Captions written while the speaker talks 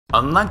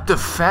Unlike the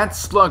fat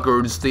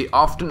sluggards they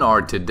often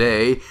are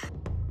today,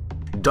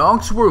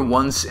 dogs were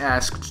once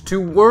asked to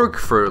work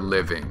for a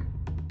living.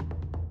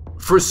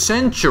 For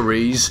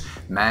centuries,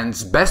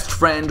 man's best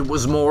friend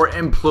was more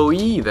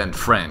employee than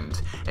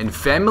friend, and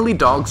family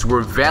dogs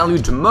were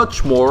valued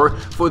much more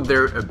for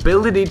their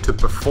ability to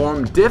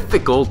perform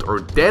difficult or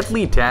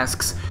deadly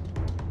tasks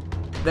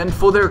than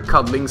for their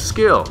cuddling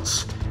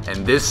skills.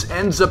 And this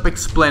ends up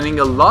explaining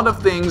a lot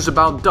of things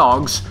about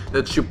dogs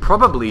that you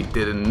probably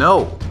didn't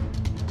know.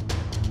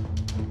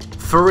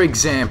 For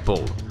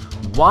example,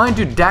 why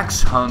do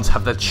dachshunds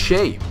have that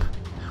shape?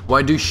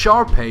 Why do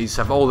sharpeis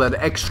have all that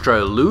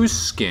extra loose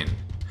skin?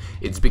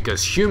 It's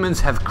because humans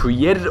have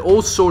created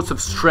all sorts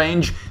of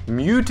strange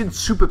mutant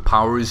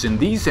superpowers in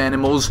these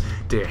animals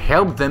to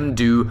help them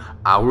do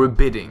our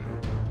bidding.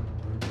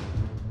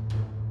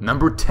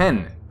 Number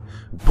 10.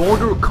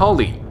 Border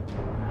Collie.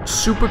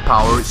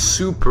 Superpower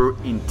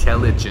super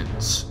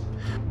intelligence.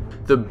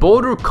 The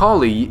Border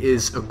Collie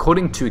is,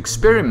 according to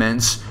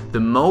experiments, the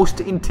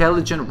most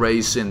intelligent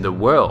race in the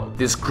world.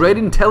 This great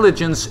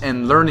intelligence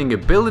and learning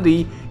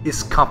ability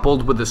is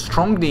coupled with a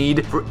strong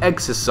need for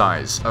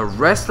exercise, a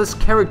restless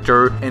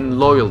character, and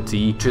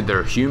loyalty to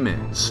their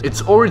humans.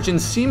 Its origin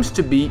seems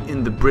to be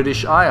in the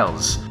British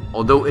Isles,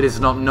 although it is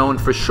not known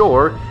for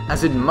sure,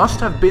 as it must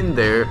have been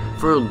there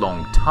for a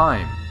long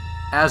time.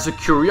 As a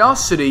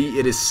curiosity,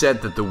 it is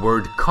said that the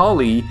word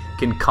collie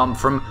can come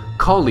from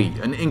collie,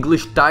 an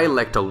English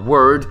dialectal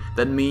word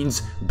that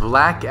means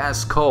black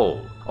as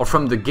coal, or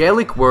from the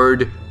Gaelic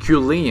word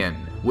cuillean,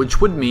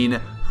 which would mean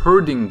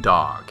herding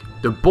dog.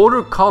 The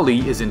Border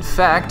Collie is in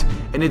fact,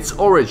 in its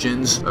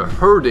origins, a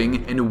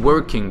herding and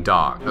working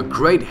dog, a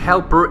great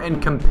helper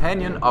and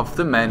companion of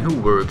the man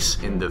who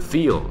works in the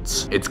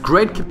fields. Its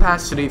great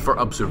capacity for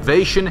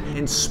observation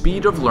and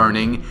speed of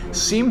learning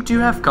seem to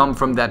have come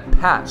from that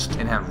past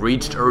and have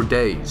reached our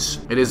days.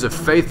 It is a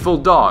faithful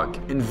dog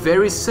and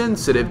very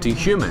sensitive to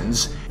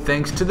humans,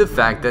 thanks to the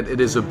fact that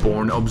it is a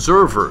born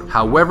observer.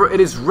 However, it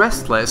is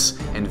restless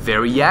and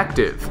very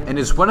active, and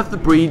is one of the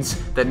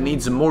breeds that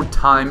needs more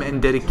time and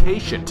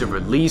dedication to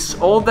release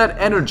all that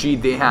energy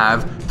they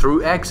have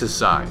through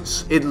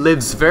exercise. It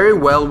lives very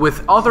well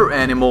with other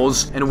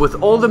animals and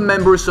with all the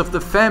members of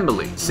the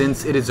family,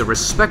 since it is a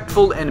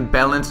respectful and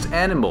balanced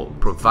animal,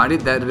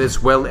 provided that it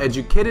is well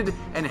educated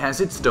and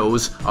has its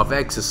dose of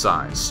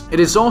exercise.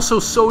 It is also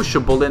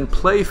sociable and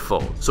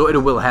playful, so it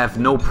will have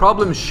no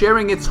problem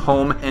sharing its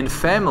home and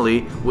family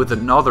with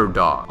another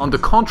dog. On the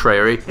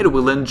contrary, it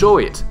will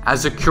enjoy it.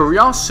 As a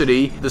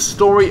curiosity, the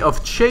story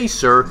of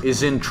Chaser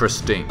is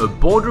interesting, a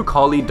Border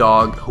Collie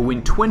dog who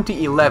in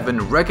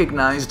 2011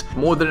 recognized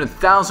more than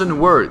 1,000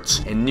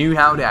 words and knew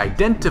how to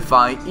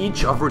identify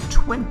each of her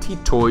 20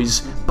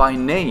 toys by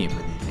name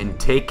and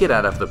take it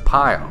out of the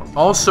pile.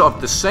 Also of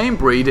the same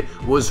breed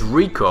was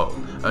Rico,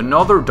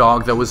 another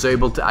dog that was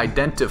able to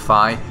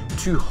identify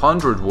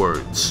 200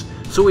 words.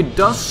 So it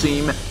does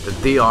seem that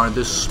they are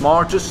the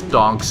smartest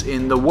dogs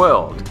in the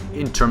world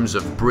in terms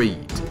of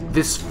breed.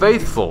 This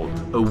faithful,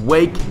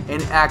 awake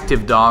and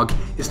active dog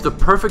is the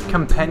perfect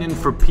companion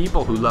for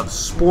people who love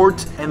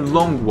sport and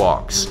long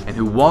walks and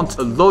who want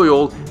a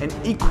loyal and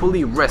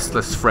equally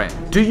restless friend.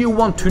 Do you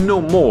want to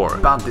know more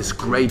about this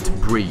great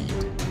breed?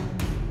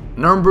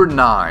 Number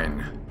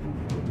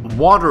 9.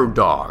 Water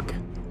Dog.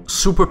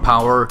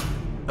 Superpower,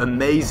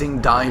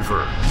 amazing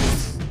diver.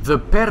 The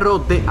Perro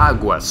de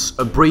Aguas,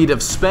 a breed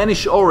of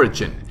Spanish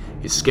origin,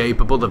 is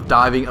capable of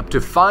diving up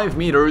to 5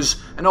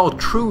 meters and are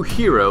true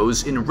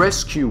heroes in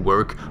rescue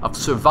work of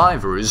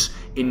survivors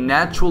in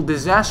natural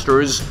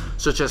disasters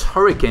such as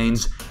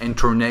hurricanes and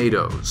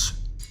tornadoes.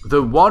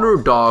 The water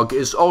dog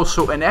is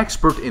also an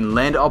expert in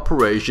land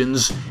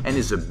operations and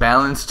is a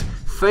balanced,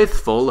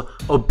 faithful,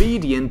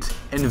 obedient,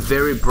 and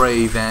very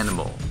brave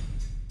animal.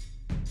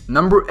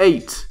 Number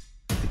 8.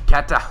 The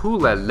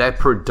Catahoula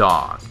Leopard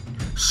Dog.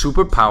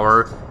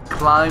 Superpower,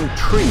 climb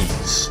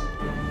trees.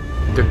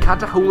 The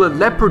Catahoula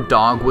Leopard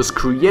Dog was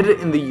created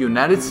in the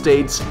United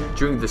States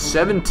during the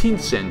 17th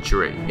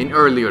century. In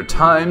earlier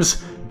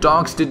times,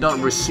 dogs did not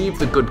receive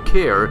the good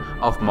care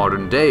of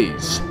modern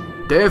days.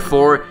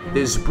 Therefore,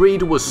 this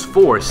breed was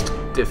forced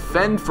to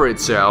fend for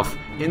itself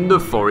in the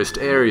forest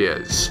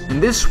areas. In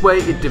this way,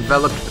 it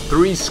developed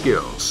 3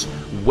 skills: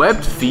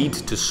 webbed feet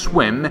to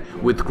swim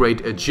with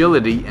great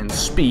agility and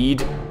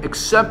speed,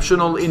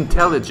 exceptional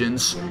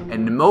intelligence,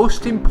 and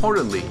most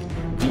importantly,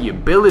 the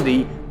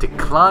ability to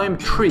climb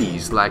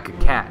trees like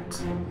a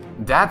cat.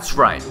 That's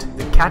right,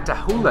 the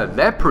Catahoula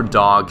Leopard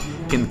Dog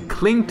can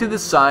cling to the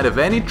side of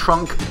any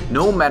trunk,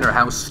 no matter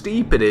how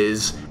steep it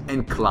is,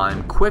 and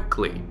climb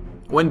quickly.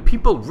 When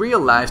people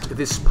realized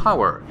this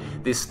power,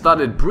 they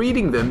started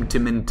breeding them to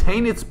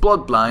maintain its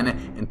bloodline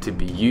and to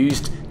be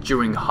used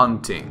during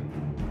hunting.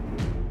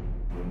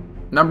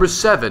 Number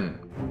 7.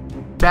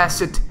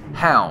 Basset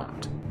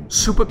Hound.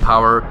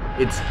 Superpower,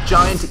 its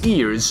giant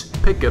ears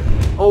pick up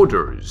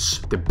odors.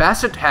 The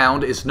Basset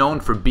Hound is known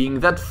for being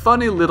that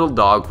funny little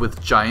dog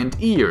with giant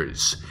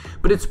ears,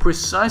 but it's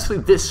precisely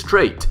this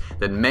trait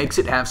that makes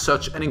it have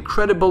such an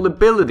incredible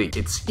ability.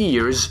 Its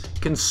ears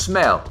can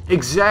smell.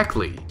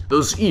 Exactly.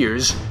 Those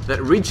ears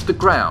that reach the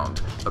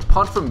ground,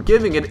 apart from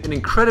giving it an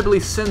incredibly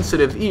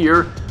sensitive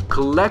ear,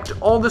 collect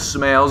all the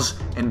smells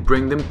and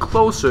bring them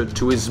closer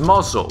to his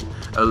muzzle,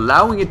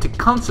 allowing it to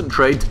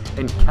concentrate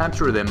and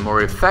capture them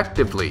more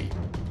effectively.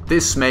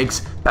 This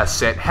makes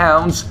Basset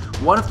hounds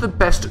one of the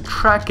best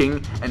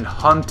tracking and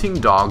hunting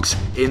dogs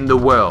in the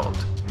world.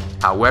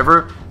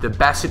 However, the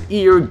Basset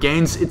ear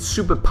gains its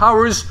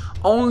superpowers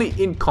only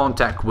in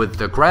contact with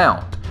the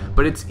ground,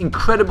 but its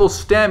incredible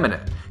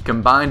stamina,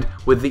 combined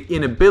with the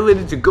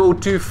inability to go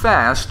too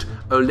fast,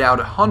 allowed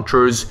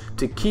hunters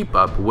to keep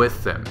up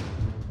with them.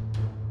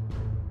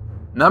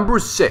 Number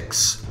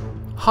 6.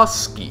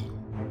 Husky.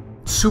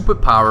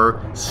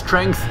 Superpower,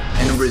 strength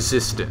and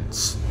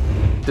resistance.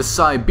 The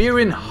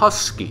Siberian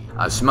Husky,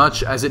 as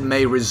much as it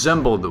may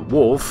resemble the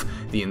wolf,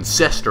 the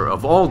ancestor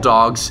of all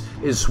dogs,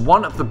 is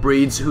one of the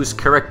breeds whose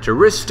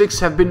characteristics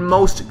have been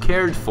most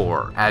cared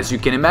for. As you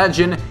can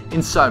imagine,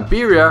 in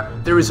Siberia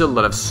there is a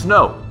lot of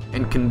snow,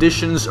 and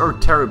conditions are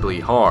terribly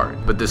hard.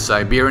 But the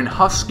Siberian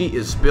Husky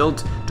is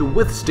built to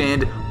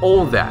withstand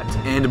all that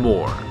and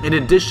more. In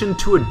addition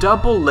to a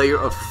double layer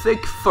of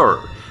thick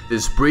fur,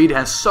 this breed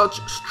has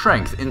such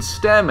strength and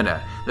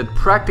stamina that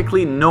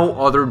practically no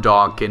other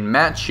dog can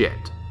match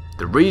it.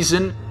 The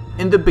reason?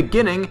 In the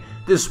beginning,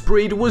 this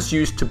breed was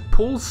used to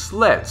pull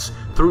sleds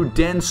through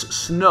dense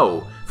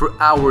snow for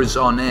hours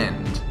on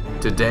end.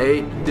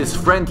 Today, this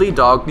friendly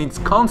dog needs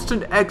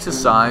constant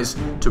exercise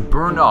to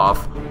burn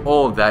off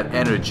all that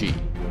energy.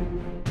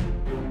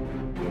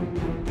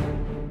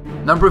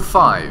 Number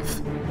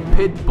 5.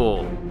 Pit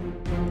Bull.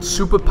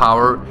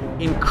 Superpower,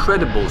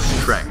 incredible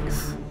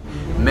strength.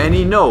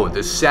 Many know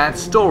the sad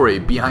story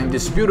behind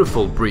this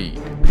beautiful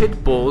breed.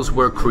 Pit bulls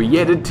were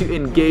created to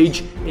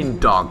engage in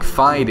dog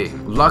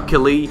fighting.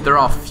 Luckily, there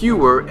are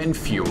fewer and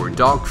fewer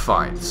dog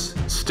fights.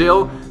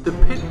 Still, the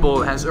pit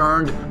bull has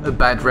earned a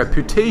bad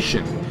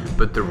reputation,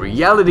 but the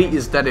reality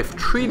is that if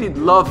treated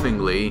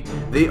lovingly,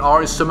 they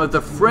are some of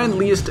the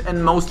friendliest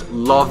and most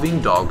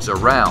loving dogs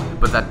around.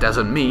 But that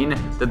doesn't mean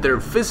that their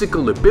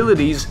physical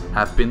abilities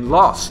have been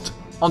lost.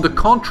 On the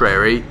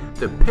contrary,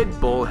 the pit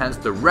bull has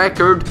the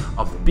record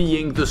of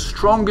being the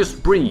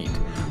strongest breed,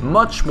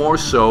 much more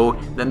so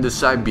than the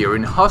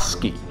Siberian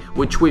Husky,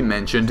 which we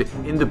mentioned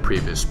in the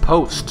previous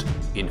post.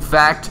 In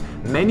fact,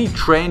 many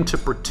train to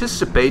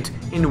participate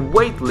in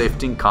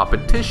weightlifting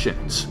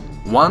competitions.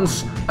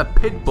 Once, a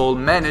pit bull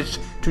managed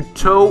to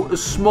tow a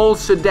small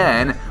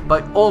sedan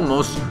by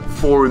almost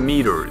 4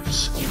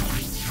 meters.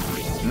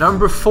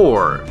 Number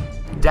 4.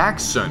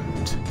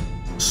 Dachshund.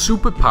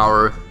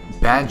 Superpower,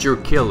 badger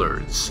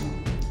killers.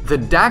 The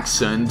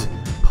dachshund,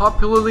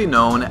 popularly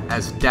known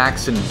as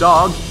dachshund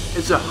dog,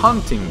 is a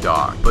hunting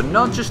dog, but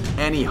not just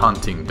any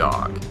hunting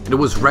dog. It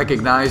was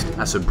recognized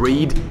as a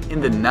breed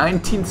in the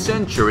 19th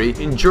century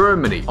in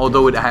Germany,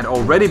 although it had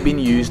already been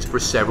used for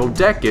several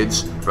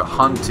decades for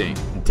hunting.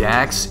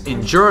 Dachs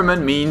in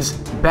German means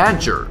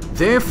badger,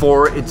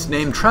 therefore its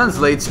name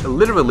translates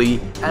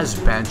literally as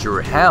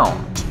badger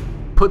hound.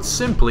 Put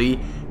simply,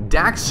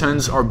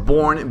 dachshunds are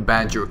born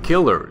badger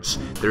killers.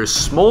 Their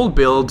small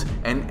build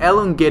and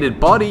elongated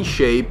body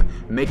shape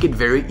make it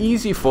very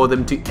easy for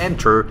them to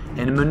enter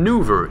and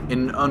maneuver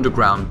in an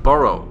underground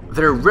burrow.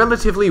 Their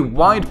relatively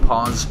wide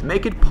paws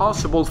make it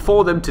possible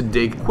for them to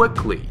dig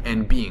quickly,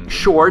 and being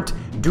short,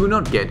 do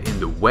not get in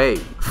the way.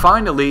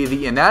 Finally,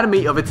 the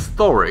anatomy of its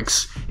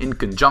thorax, in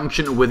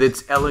conjunction with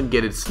its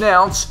elongated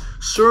snouts,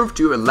 serve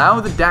to allow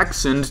the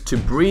dachshund to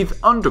breathe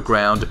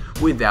underground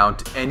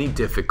without any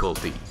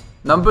difficulty.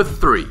 Number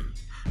 3.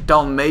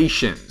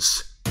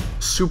 Dalmatians.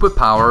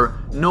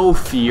 Superpower, no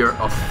fear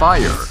of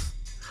fire.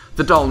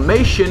 The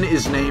Dalmatian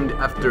is named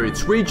after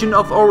its region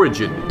of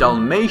origin,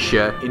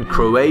 Dalmatia in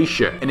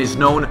Croatia, and is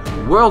known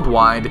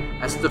worldwide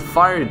as the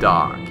fire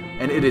dog.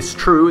 And it is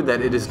true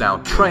that it is now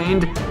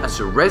trained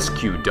as a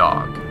rescue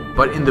dog.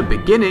 But in the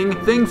beginning,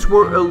 things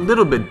were a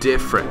little bit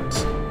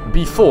different.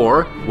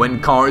 Before,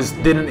 when cars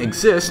didn't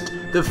exist,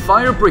 the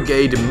fire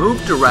brigade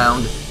moved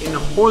around in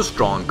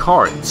horse-drawn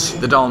carts.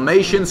 The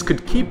Dalmatians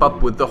could keep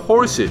up with the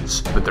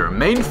horses, but their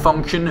main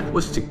function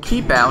was to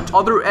keep out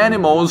other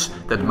animals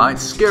that might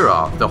scare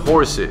off the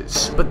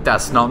horses. But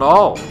that's not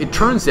all. It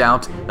turns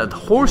out that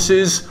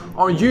horses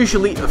are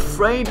usually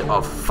afraid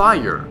of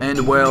fire.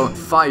 And well,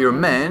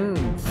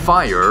 firemen,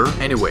 fire.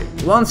 Anyway,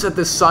 once at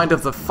the site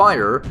of the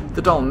fire,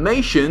 the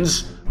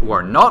Dalmatians, who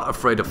are not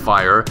afraid of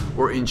fire,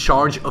 were in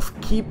charge of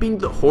keeping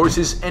the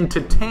horses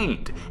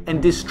entertained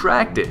and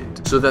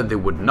distracted so that they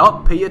would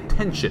not pay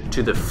attention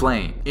to the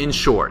flame. In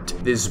short,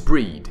 this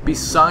breed,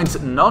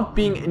 besides not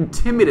being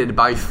intimidated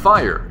by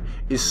fire,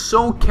 is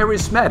so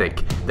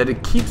charismatic that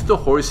it keeps the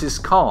horses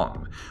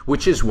calm,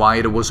 which is why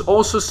it was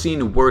also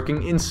seen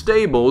working in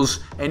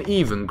stables and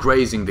even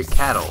grazing the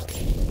cattle.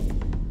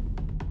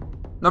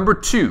 Number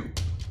 2.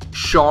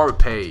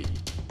 Sharpeis.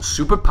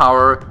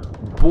 Superpower,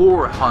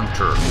 boar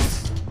hunter.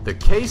 The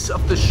case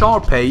of the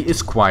Sharpeis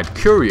is quite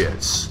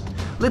curious.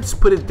 Let's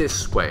put it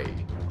this way.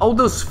 All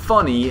those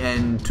funny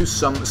and to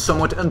some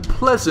somewhat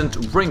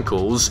unpleasant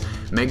wrinkles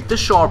make the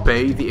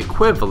Sharpeis the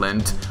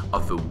equivalent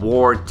of a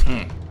war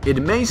tank.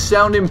 It may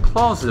sound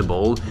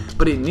implausible,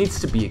 but it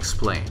needs to be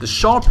explained. The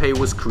Sharpei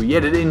was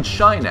created in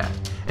China,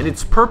 and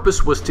its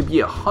purpose was to be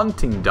a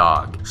hunting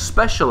dog,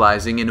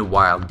 specializing in a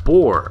wild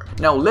boar.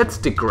 Now let's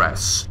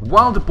digress.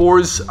 Wild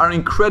boars are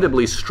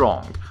incredibly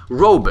strong,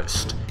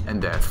 robust,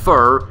 and their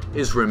fur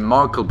is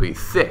remarkably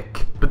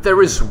thick. But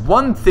there is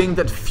one thing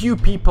that few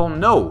people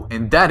know,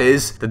 and that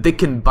is that they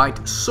can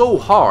bite so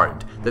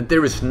hard that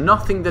there is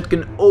nothing that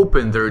can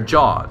open their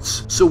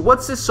jaws. So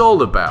what's this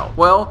all about?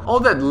 Well, all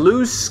that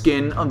loose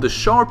skin on the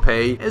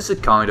Sharpei is a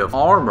kind of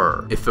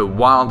armor. If a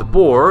wild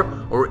boar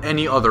or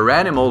any other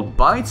animal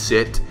bites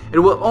it, it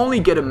will only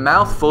get a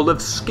mouthful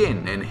of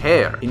skin and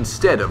hair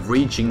instead of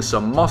reaching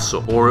some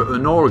muscle or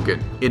an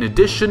organ. In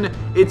addition,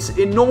 its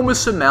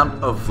enormous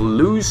amount of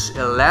loose,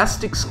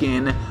 elastic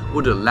skin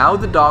would allow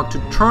the dog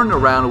to turn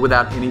around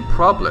without any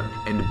problem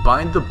and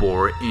bite the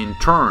boar in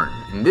turn.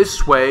 In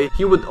this way,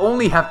 he would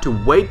only have to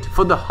wait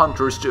for the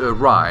hunters to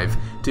arrive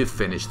to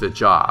finish the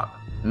job.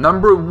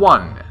 Number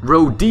 1.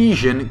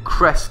 Rhodesian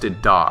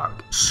Crested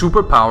Dog.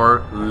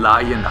 Superpower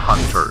Lion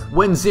Hunter.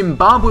 When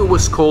Zimbabwe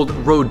was called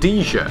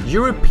Rhodesia,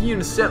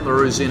 European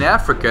settlers in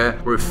Africa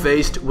were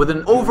faced with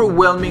an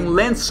overwhelming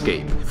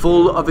landscape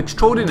full of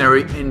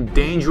extraordinary and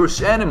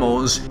dangerous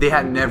animals they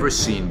had never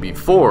seen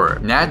before.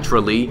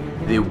 Naturally,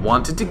 they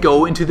wanted to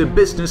go into the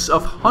business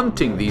of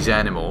hunting these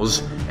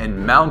animals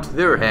and mount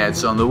their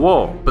heads on the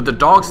wall. But the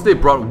dogs they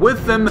brought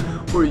with them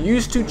were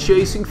used to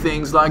chasing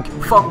things like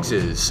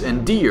foxes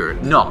and deer,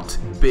 not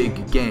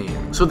big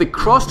game. So they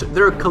crossed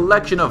their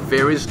collection of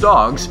various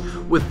dogs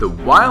with the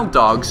wild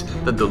dogs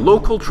that the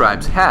local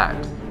tribes had,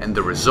 and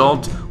the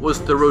result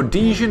was the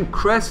Rhodesian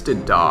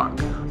Crested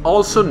Dog,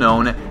 also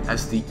known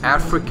as the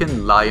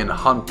African Lion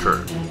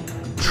Hunter.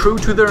 True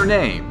to their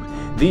name,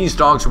 these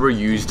dogs were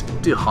used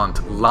to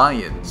hunt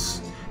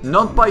lions,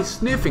 not by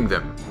sniffing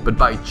them, but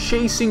by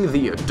chasing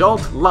the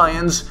adult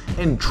lions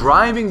and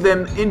driving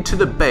them into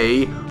the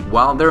bay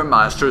while their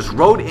masters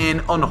rode in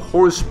on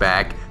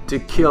horseback to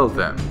kill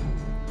them.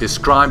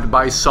 Described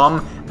by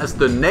some as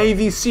the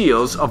Navy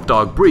SEALs of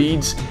dog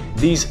breeds,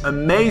 these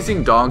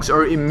amazing dogs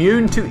are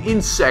immune to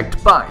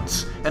insect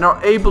bites and are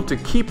able to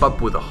keep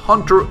up with a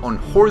hunter on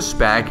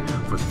horseback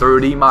for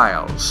 30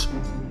 miles.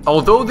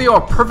 Although they are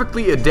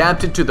perfectly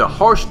adapted to the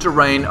harsh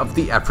terrain of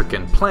the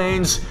African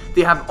plains,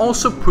 they have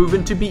also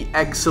proven to be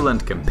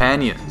excellent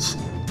companions.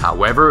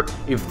 However,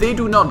 if they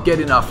do not get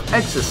enough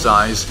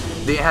exercise,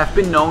 they have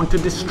been known to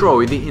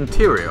destroy the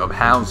interior of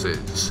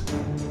houses.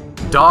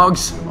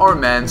 Dogs are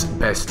man's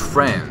best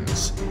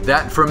friends.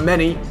 That for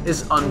many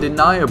is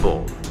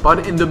undeniable.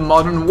 But in the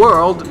modern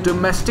world,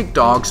 domestic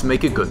dogs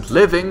make a good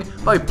living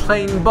by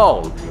playing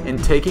ball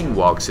and taking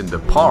walks in the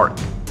park.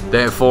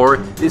 Therefore,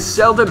 they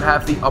seldom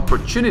have the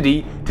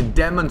opportunity to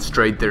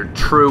demonstrate their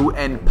true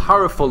and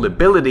powerful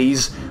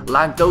abilities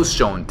like those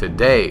shown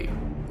today.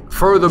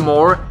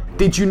 Furthermore,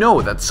 did you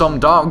know that some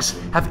dogs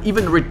have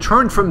even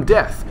returned from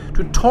death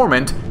to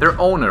torment their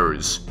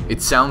owners?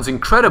 It sounds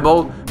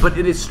incredible, but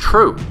it is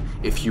true.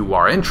 If you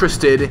are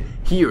interested,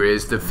 here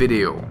is the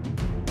video.